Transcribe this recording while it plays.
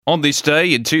On this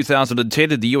day in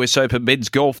 2010 in the US Open men's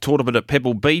golf tournament at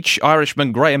Pebble Beach,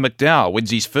 Irishman Graham McDowell wins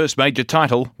his first major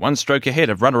title, one stroke ahead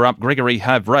of runner-up Gregory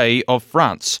Havre of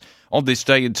France. On this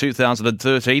day in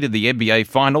 2013 in the NBA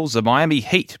Finals, the Miami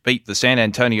Heat beat the San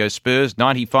Antonio Spurs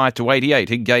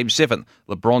 95-88 in Game 7.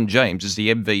 LeBron James is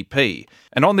the MVP.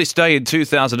 And on this day in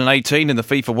 2018 in the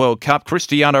FIFA World Cup,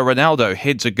 Cristiano Ronaldo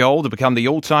heads a goal to become the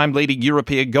all-time leading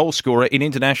European goalscorer in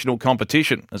international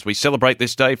competition. As we celebrate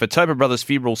this day for Tobin Brothers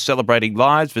Funerals Celebrating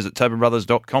Lives, visit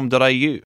tobinbrothers.com.au.